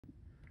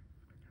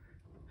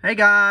Hey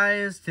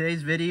guys,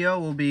 today's video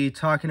will be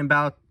talking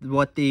about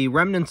what the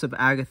remnants of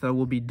Agatha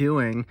will be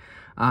doing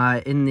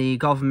in the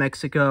Gulf of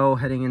Mexico,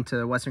 heading into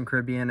the Western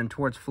Caribbean and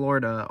towards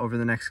Florida over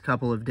the next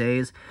couple of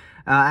days.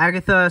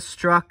 Agatha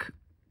struck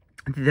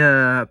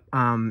the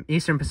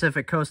eastern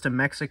Pacific coast of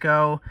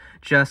Mexico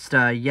just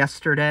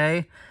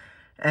yesterday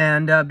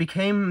and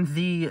became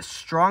the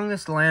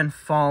strongest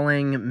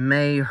landfalling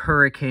May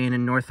hurricane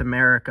in North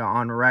America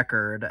on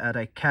record at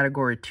a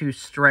Category 2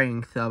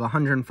 strength of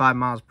 105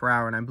 miles per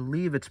hour, and I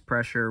believe its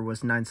pressure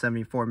was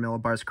 974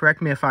 millibars.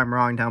 Correct me if I'm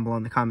wrong down below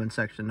in the comment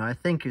section. I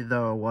think,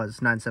 though, it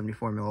was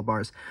 974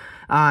 millibars.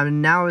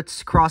 Now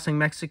it's crossing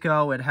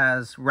Mexico. It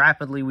has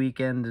rapidly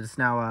weakened. It's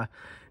now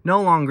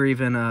no longer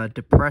even a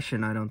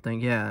depression, I don't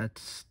think. Yeah,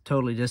 it's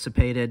totally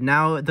dissipated.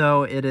 Now,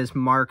 though, it is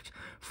marked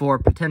for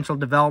potential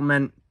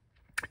development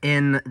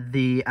in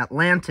the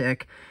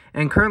Atlantic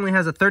and currently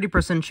has a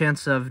 30%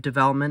 chance of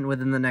development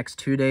within the next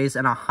 2 days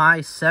and a high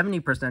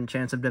 70%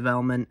 chance of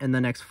development in the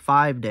next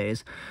 5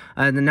 days.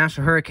 The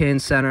National Hurricane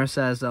Center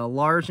says a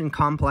large and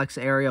complex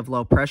area of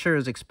low pressure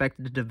is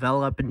expected to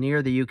develop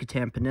near the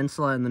Yucatán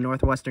Peninsula in the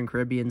northwestern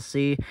Caribbean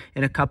Sea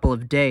in a couple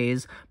of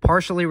days,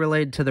 partially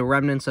related to the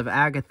remnants of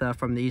Agatha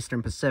from the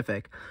eastern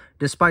Pacific.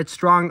 Despite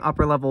strong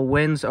upper-level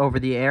winds over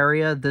the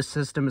area, this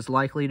system is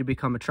likely to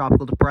become a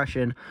tropical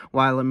depression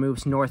while it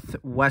moves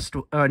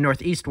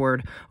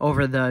northeastward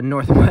over the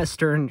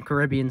northwestern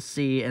Caribbean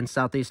Sea and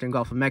southeastern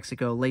Gulf of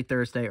Mexico late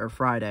Thursday or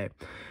Friday.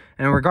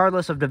 And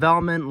regardless of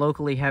development,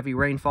 locally heavy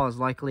rainfall is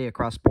likely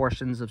across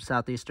portions of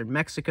southeastern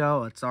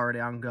Mexico. It's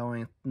already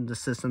ongoing. The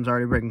system's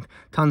already bringing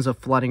tons of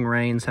flooding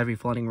rains, heavy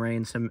flooding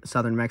rains to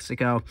southern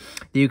Mexico,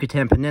 the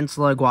Yucatán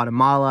Peninsula,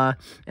 Guatemala,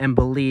 and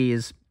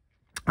Belize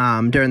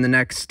during the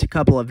next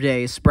couple of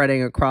days,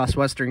 spreading across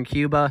western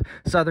Cuba,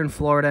 southern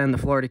Florida, and the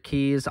Florida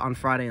Keys on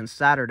Friday and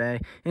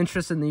Saturday.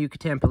 Interest in the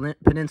Yucatan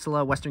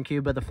Peninsula, western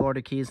Cuba, the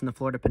Florida Keys, and the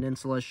Florida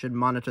Peninsula should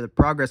monitor the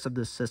progress of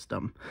this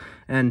system.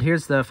 And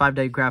here's the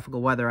 5-day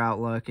graphical weather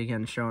outlook,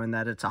 again showing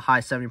that it's a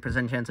high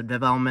 70% chance of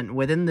development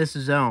within this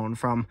zone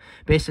from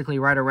basically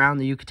right around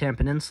the Yucatan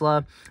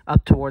Peninsula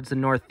up towards the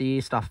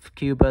northeast, off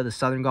Cuba, the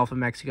southern Gulf of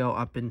Mexico,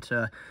 up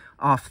into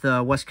off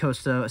the west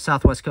coast,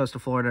 southwest coast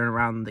of Florida and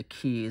around the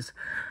Keys.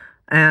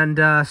 And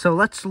so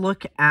let's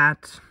look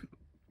at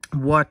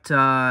what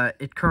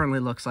it currently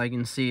looks like. You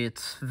can see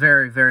it's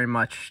very, very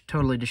much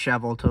totally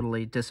disheveled,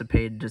 totally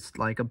dissipated, just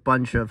like a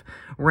bunch of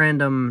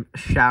random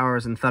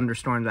showers and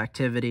thunderstorms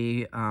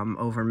activity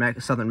over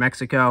southern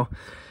Mexico.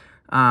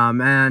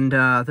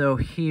 Though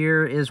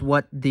here is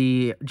what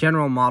the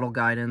general model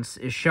guidance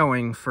is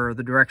showing for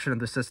the direction of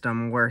the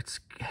system, where it's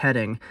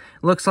heading.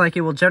 It looks like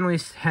it will generally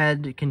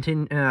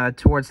continue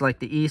towards like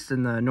the east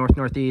and the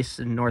northeast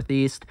and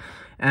northeast,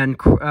 and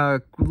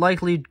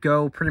likely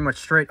go pretty much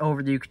straight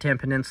over the Yucatan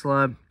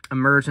Peninsula,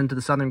 emerge into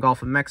the southern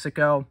Gulf of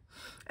Mexico,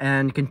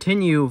 and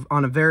continue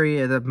on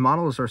the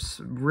models are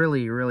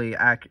really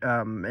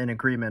in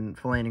agreement,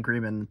 fully in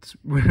agreement. It's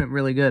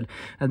really good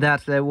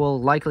that they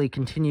will likely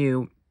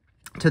continue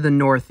to the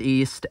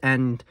northeast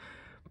and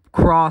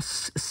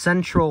cross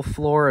central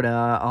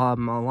Florida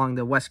along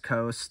the west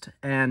coast,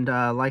 and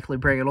likely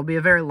it'll be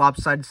a very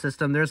lopsided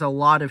system. There's a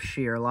lot of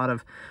shear, a lot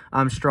of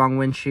strong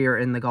wind shear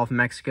in the Gulf of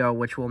Mexico,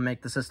 which will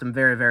make the system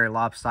very, very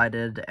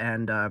lopsided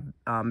and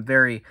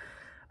very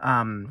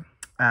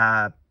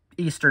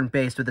eastern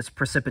based with its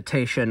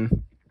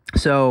precipitation.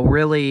 So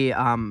really,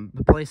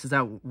 the places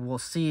that we'll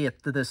see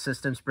this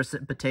system's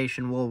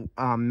precipitation will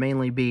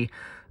mainly be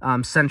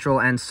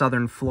central and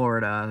southern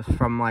Florida,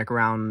 from like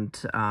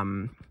around,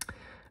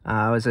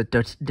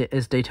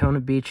 is Daytona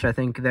Beach, I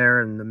think,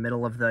 there in the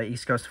middle of the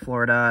east coast of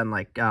Florida, and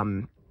like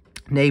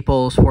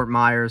Naples, Fort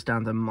Myers,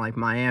 down to like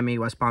Miami,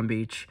 West Palm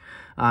Beach,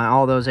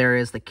 all those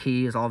areas, the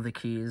Keys, all of the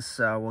Keys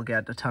will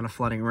get a ton of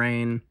flooding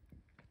rain.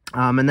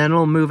 And then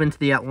it'll move into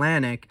the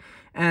Atlantic.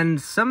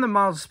 And some of the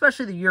models,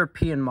 especially the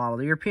European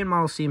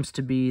model seems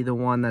to be the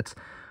one that's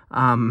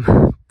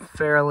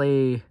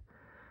fairly,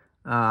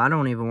 I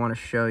don't even want to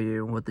show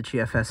you what the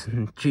GFS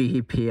and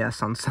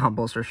GEPS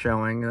ensembles are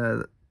showing.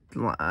 I'm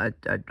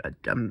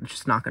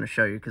just not going to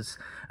show you because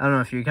I don't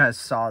know if you guys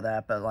saw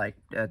that, but like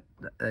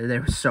they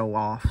were so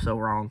off, so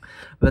wrong.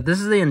 But this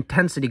is the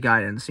intensity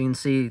guidance. You can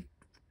see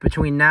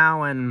between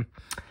now and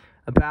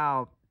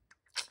about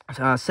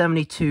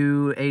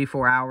 72,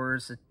 84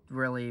 hours, it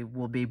really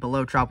will be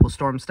below tropical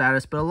storm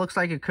status, but it looks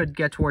like it could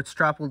get towards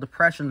tropical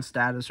depression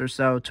status or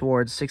so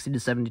towards 60 to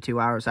 72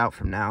 hours out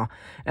from now.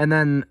 And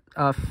then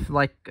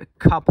like a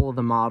couple of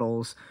the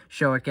models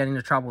show it getting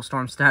to tropical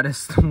storm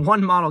status.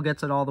 One model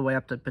gets it all the way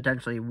up to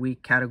potentially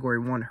weak Category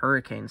 1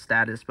 hurricane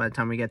status by the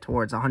time we get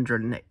towards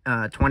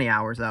 120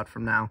 hours out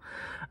from now.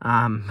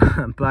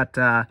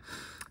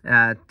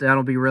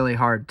 That'll be really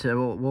hard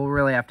to, we'll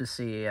really have to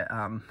see.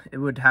 It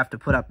would have to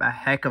put up a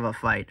heck of a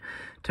fight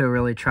to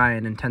really try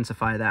and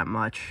intensify that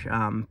much.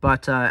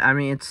 I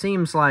mean, it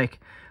seems like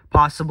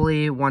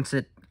possibly once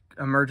it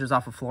emerges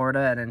off of Florida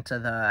and into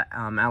the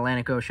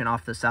Atlantic Ocean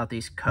off the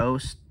southeast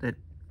coast, it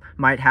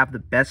might have the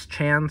best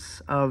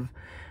chance of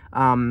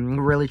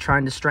really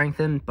trying to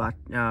strengthen, but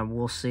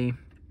we'll see.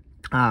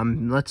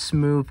 Let's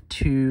move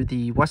to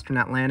the Western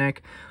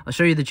Atlantic. I'll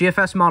show you the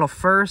GFS model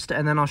first,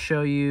 and then I'll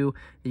show you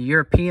the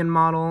European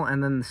model,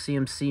 and then the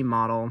CMC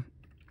model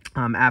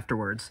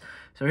afterwards.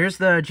 So here's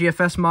the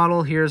GFS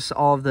model. Here's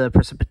all of the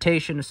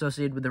precipitation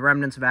associated with the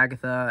remnants of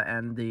Agatha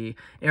and the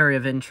area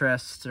of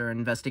interest or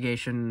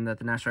investigation that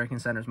the National Hurricane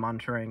Center is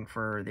monitoring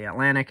for the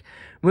Atlantic.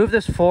 Move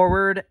this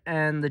forward,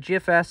 and the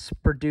GFS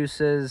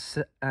produces,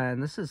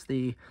 and this is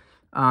the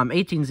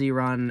 18Z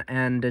run,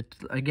 and it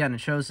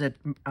shows it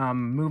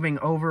moving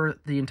over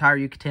the entire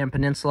Yucatán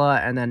Peninsula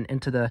and then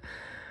into the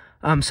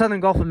southern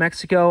Gulf of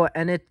Mexico,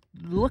 and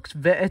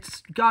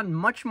it's gotten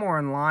much more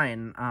in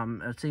line,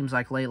 it seems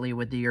like, lately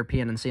with the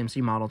European and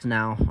CMC models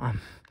now.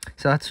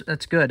 So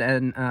that's good,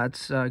 and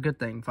it's a good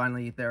thing.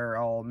 Finally,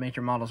 all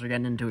major models are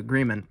getting into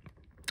agreement.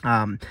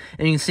 And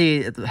you can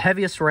see the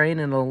heaviest rain,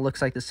 and it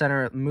looks like the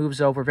center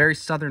moves over very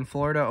southern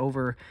Florida,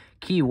 over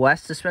Key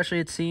West especially,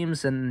 it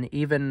seems, and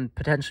even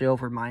potentially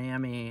over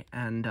Miami,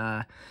 and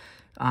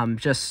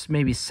just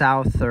maybe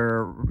south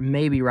or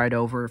maybe right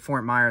over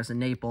Fort Myers and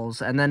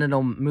Naples, and then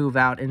it'll move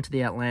out into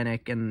the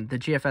Atlantic, and the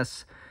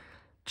GFS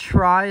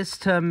tries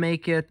to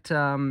make it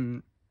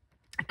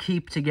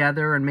keep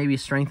together and maybe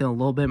strengthen a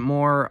little bit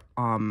more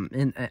out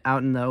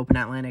in the open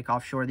Atlantic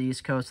offshore the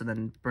East Coast, and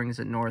then brings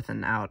it north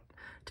and out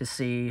to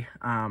sea.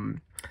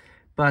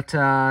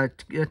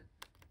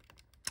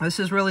 This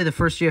is really the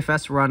first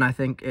GFS run, I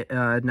think,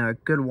 in a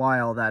good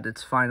while that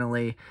it's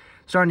finally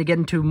starting to get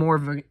into more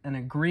of an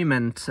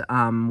agreement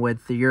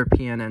with the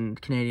European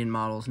and Canadian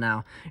models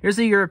now. Here's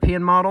the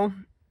European model,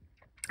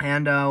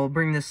 and we'll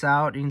bring this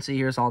out. You can see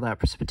here's all that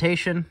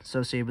precipitation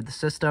associated with the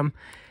system.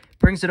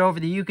 Brings it over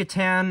the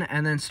Yucatan,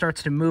 and then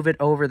starts to move it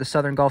over the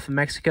southern Gulf of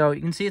Mexico.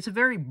 You can see it's a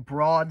very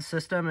broad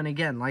system, and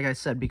again, like I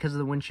said, because of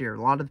the wind shear,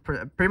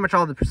 pretty much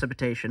all the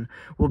precipitation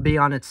will be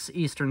on its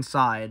eastern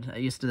side,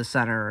 east of the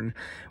center, and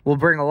will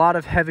bring a lot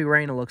of heavy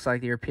rain, it looks like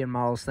the European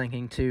model is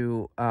thinking,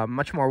 to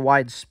much more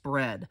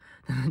widespread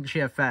than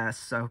GFS,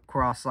 so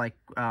across like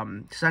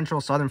central,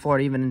 southern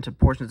Florida, even into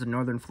portions of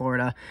northern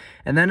Florida,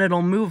 and then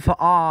it'll move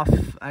off.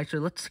 Actually,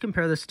 let's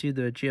compare this to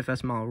the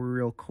GFS model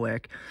real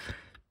quick.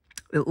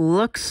 It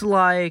looks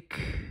like,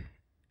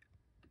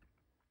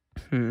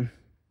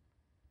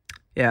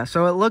 yeah,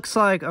 so it looks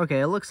like,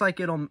 it looks like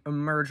it'll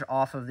emerge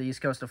off of the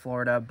east coast of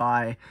Florida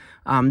by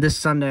this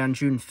Sunday on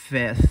June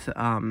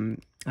 5th,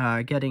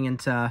 getting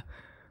into,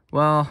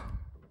 well,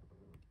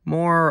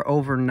 more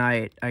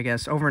overnight, I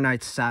guess,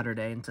 overnight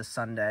Saturday into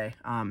Sunday,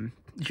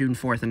 June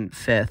 4th and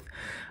 5th.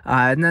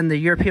 And then the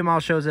European model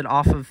shows it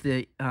off of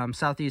the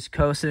southeast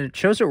coast, and it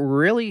shows it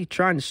really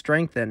trying to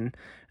strengthen.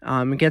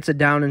 It gets it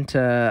down into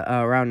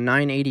around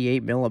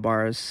 988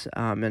 millibars,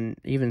 and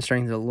even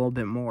strengthens a little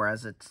bit more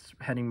as it's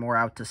heading more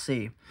out to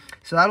sea.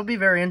 So that'll be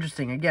very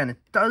interesting. Again, it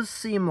does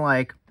seem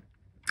like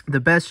the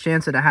best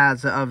chance that it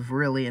has of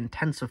really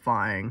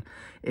intensifying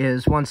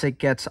is once it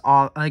gets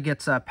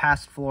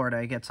past Florida,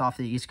 it gets off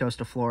the east coast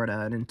of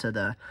Florida and into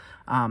the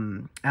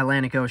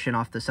Atlantic Ocean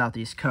off the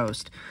southeast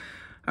coast.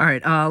 All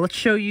right, let's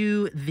show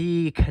you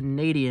the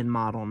Canadian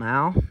model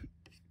now.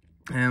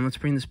 And let's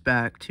bring this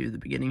back to the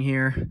beginning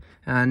here.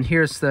 And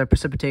here's the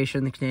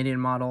precipitation the Canadian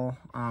model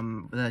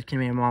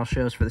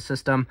shows for the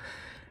system.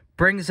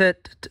 Brings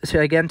it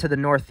again to the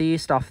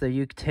northeast off the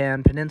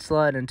Yucatán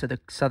Peninsula and into the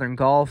southern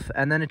Gulf.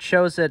 And then it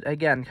shows it,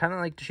 again, kind of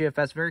like the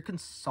GFS, very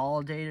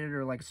consolidated,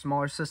 or like a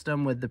smaller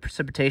system with the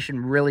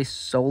precipitation really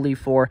solely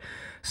for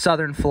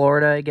southern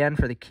Florida, again,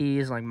 for the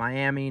Keys, like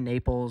Miami,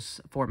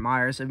 Naples, Fort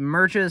Myers. It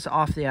emerges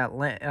off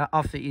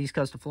the east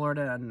coast of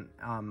Florida and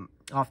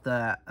off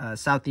the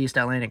southeast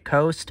Atlantic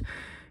coast.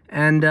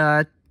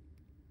 And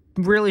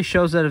really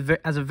shows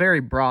that as a very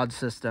broad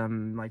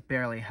system, like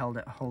barely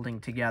holding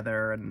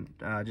together, and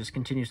just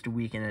continues to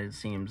weaken, it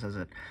seems, as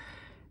it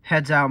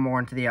heads out more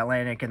into the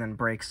Atlantic and then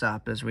breaks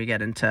up as we get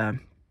into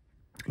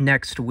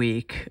next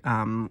week,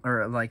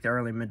 or like the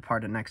early mid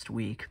part of next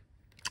week.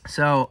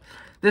 So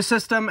this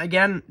system,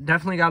 again,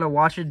 definitely got to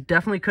watch it.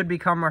 Definitely could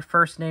become our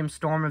first named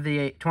storm of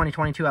the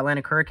 2022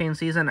 Atlantic hurricane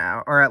season,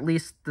 or at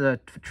least the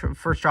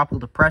first tropical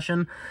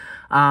depression.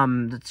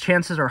 The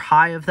chances are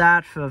high of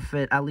that, of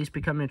it at least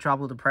becoming a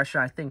tropical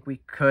depression. I think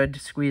we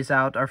could squeeze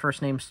out our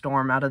first named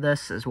storm out of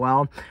this as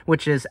well,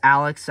 which is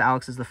Alex.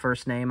 Alex is the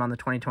first name on the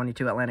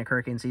 2022 Atlantic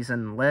hurricane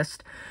season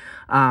list.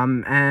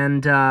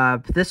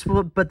 This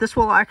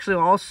will actually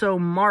also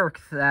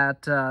mark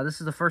that this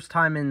is the first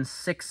time in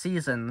 6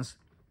 seasons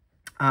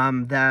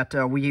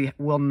that we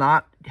will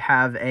not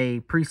have a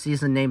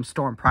preseason named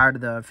storm prior to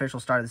the official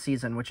start of the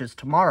season, which is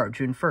tomorrow,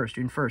 June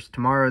 1st.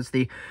 Tomorrow is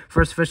the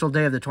first official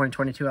day of the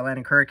 2022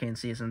 Atlantic hurricane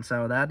season,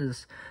 so that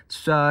is,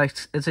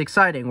 it's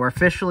exciting. We're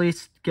officially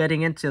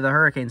getting into the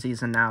hurricane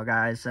season now,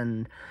 guys,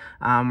 and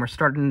we're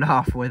starting it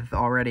off with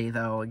already,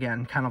 though,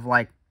 again, kind of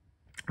like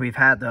we've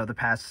had, though, the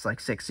past,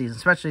 6 seasons,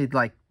 especially,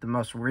 the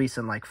most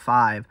recent,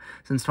 5,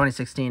 since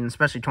 2016,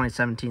 especially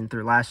 2017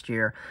 through last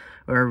year,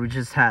 where we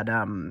just had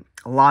a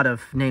lot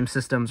of name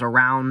systems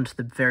around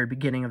the very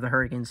beginning of the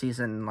hurricane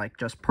season,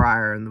 just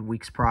prior and the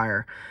weeks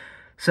prior.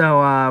 So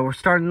we're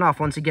starting off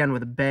once again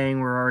with a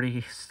bang. We're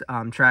already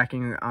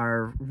tracking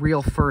our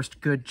real first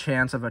good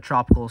chance of a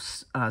tropical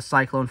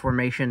cyclone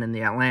formation in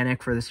the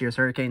Atlantic for this year's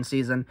hurricane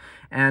season.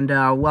 And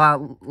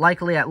we'll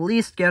likely at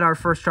least get our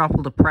first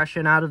tropical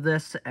depression out of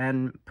this,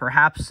 and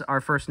perhaps our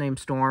first named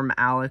storm,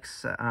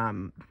 Alex.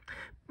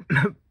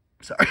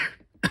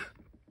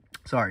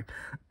 Sorry.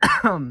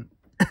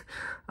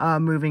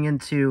 Moving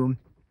into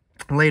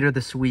later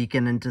this week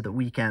and into the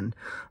weekend.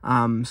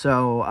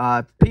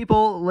 So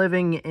people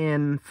living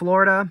in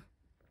Florida,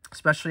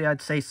 especially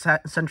I'd say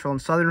central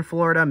and southern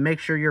Florida, make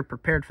sure you're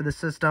prepared for the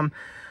system.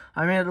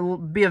 I mean, it'll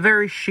be a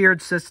very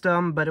sheared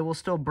system, but it will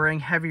still bring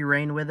heavy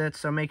rain with it,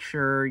 so make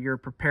sure you're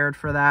prepared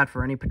for that,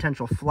 for any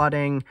potential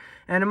flooding.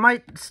 And it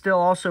might still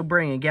also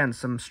bring, again,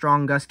 some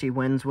strong gusty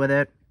winds with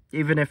it,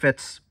 even if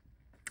it's,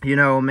 you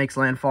know, makes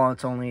landfall.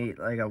 It's only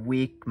like a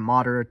weak,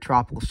 moderate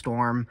tropical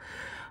storm.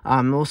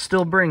 We'll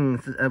still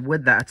bring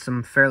with that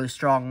some fairly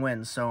strong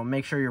winds, so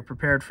make sure you're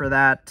prepared for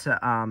that.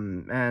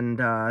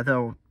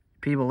 Though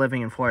people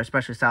living in Florida,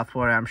 especially South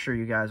Florida, I'm sure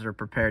you guys are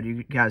prepared.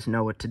 You guys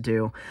know what to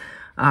do.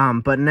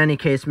 But in any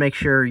case, make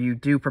sure you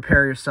do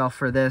prepare yourself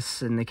for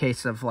this in the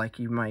case of, like,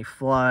 you might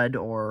flood,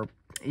 or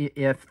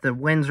if the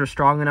winds are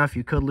strong enough,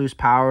 you could lose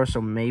power,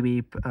 so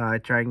maybe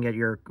try and get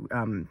your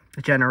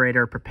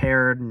generator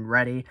prepared and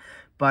ready.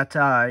 But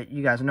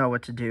you guys know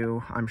what to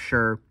do, I'm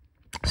sure.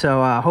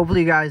 So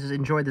hopefully you guys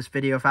enjoyed this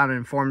video, found it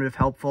informative,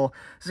 helpful.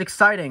 It's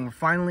exciting. We're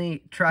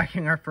finally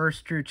tracking our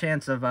first true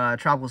chance of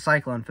tropical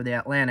cyclone for the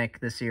Atlantic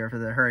this year for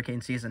the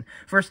hurricane season.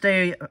 First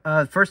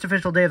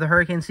official day of the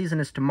hurricane season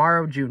is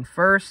tomorrow, June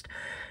 1st,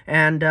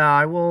 and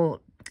I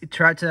will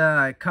try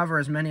to cover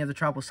as many of the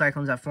tropical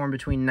cyclones that form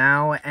between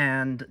now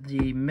and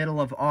the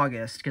middle of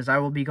August, because I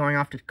will be going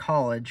off to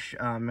college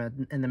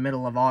in the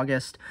middle of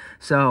August.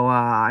 So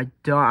I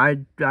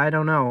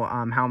don't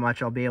know how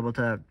much I'll be able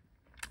to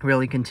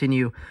really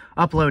continue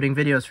uploading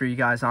videos for you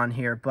guys on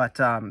here, but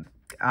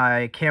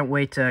I can't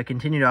wait to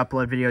continue to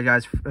upload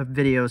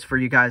videos for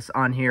you guys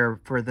on here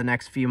for the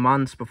next few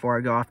months before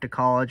I go off to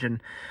college,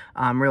 and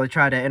really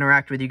try to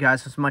interact with you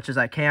guys as much as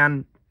I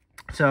can.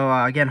 So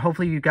again,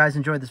 hopefully you guys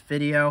enjoyed this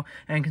video,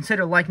 and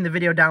consider liking the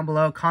video down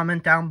below.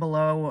 Comment down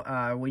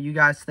below what you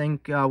guys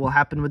think will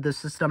happen with this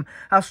system.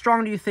 How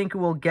strong do you think it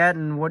will get,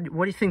 and what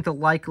do you think the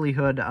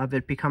likelihood of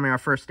it becoming our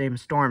first named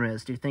storm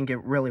is? Do you think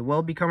it really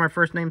will become our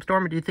first named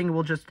storm, or do you think it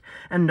will just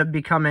end up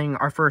becoming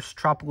our first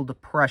tropical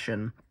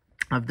depression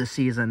of the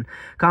season?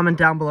 Comment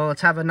down below.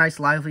 Let's have a nice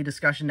lively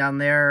discussion down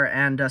there,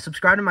 and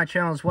subscribe to my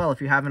channel as well if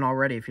you haven't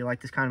already. If you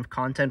like this kind of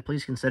content,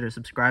 please consider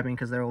subscribing,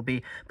 because there will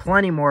be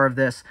plenty more of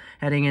this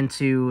heading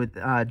into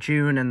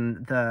June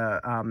and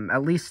the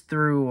at least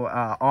through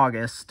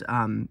August.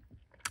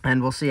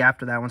 And we'll see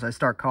after that, once I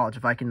start college,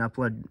 if I can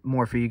upload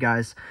more for you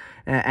guys,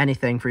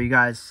 anything for you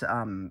guys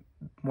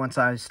once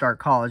I start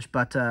college.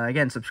 But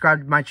again,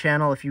 subscribe to my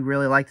channel if you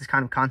really like this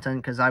kind of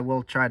content, because I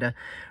will try to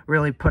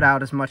really put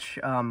out as much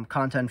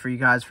content for you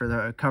guys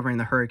for covering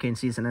the hurricane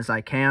season as I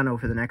can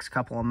over the next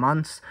couple of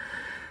months.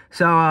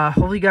 So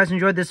hopefully you guys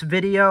enjoyed this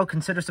video.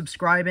 Consider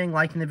subscribing,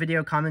 liking the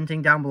video,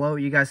 commenting down below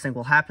what you guys think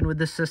will happen with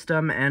this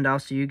system, and I'll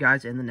see you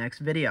guys in the next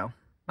video.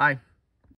 Bye.